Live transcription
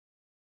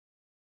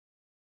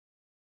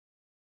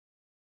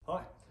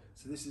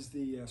So this is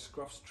the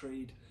Scruffs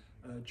Trade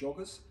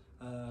joggers.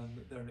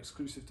 They're an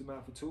exclusive to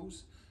Malfa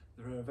Tools.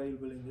 They're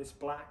available in this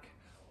black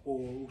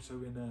or also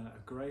in a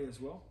grey as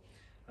well.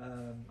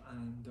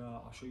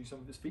 I'll show you some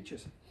of its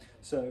features.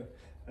 So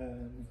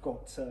we've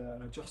got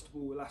an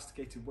adjustable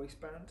elasticated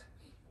waistband.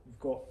 We've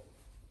got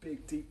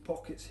big deep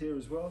pockets here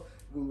as well,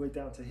 all the way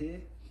down to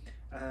here.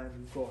 And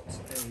we've got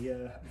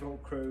a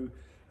Velcro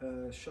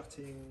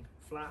shutting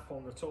flap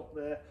on the top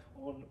there,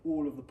 on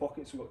all of the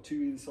pockets. We've got two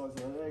either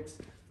sides of the legs,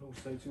 and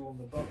also two on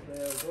the butt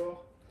there as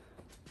well.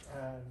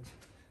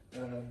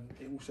 And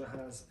it also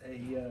has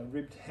a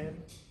ribbed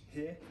hem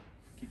here,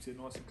 keeps it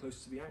nice and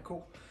close to the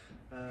ankle,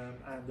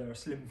 and they're a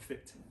slim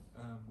fit,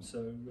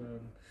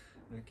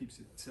 it keeps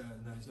it,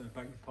 there's no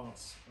baggy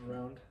parts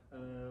around,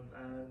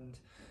 and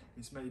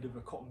it's made of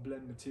a cotton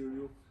blend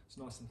material. It's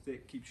nice and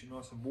thick, keeps you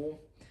nice and warm.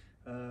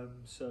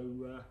 If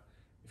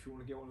you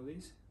want to get one of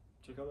these,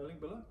 check out the link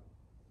below.